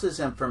someone else's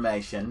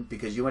information,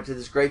 because you went to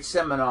this great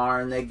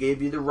seminar and they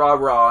gave you the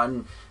rah-rah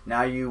and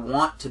now you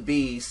want to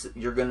be,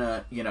 you're going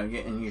to, you know,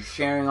 and you're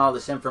sharing all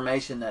this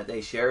information that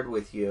they shared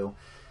with you,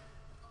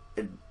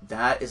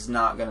 that is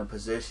not going to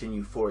position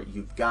you for it.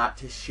 You've got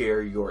to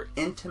share your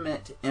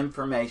intimate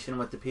information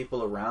with the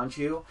people around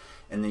you,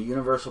 and the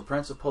universal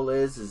principle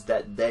is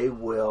that they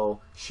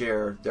will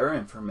share their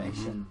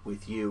information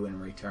with you in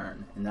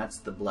return. And that's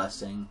the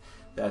blessing,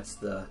 that's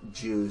the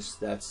juice,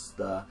 that's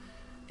the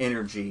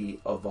energy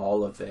of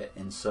all of it.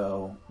 And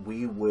so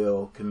we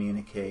will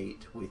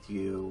communicate with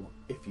you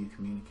if you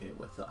communicate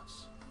with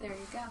us. There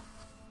you go.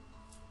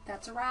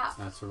 That's a wrap.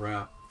 That's a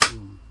wrap.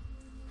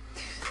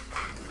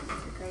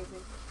 Crazy.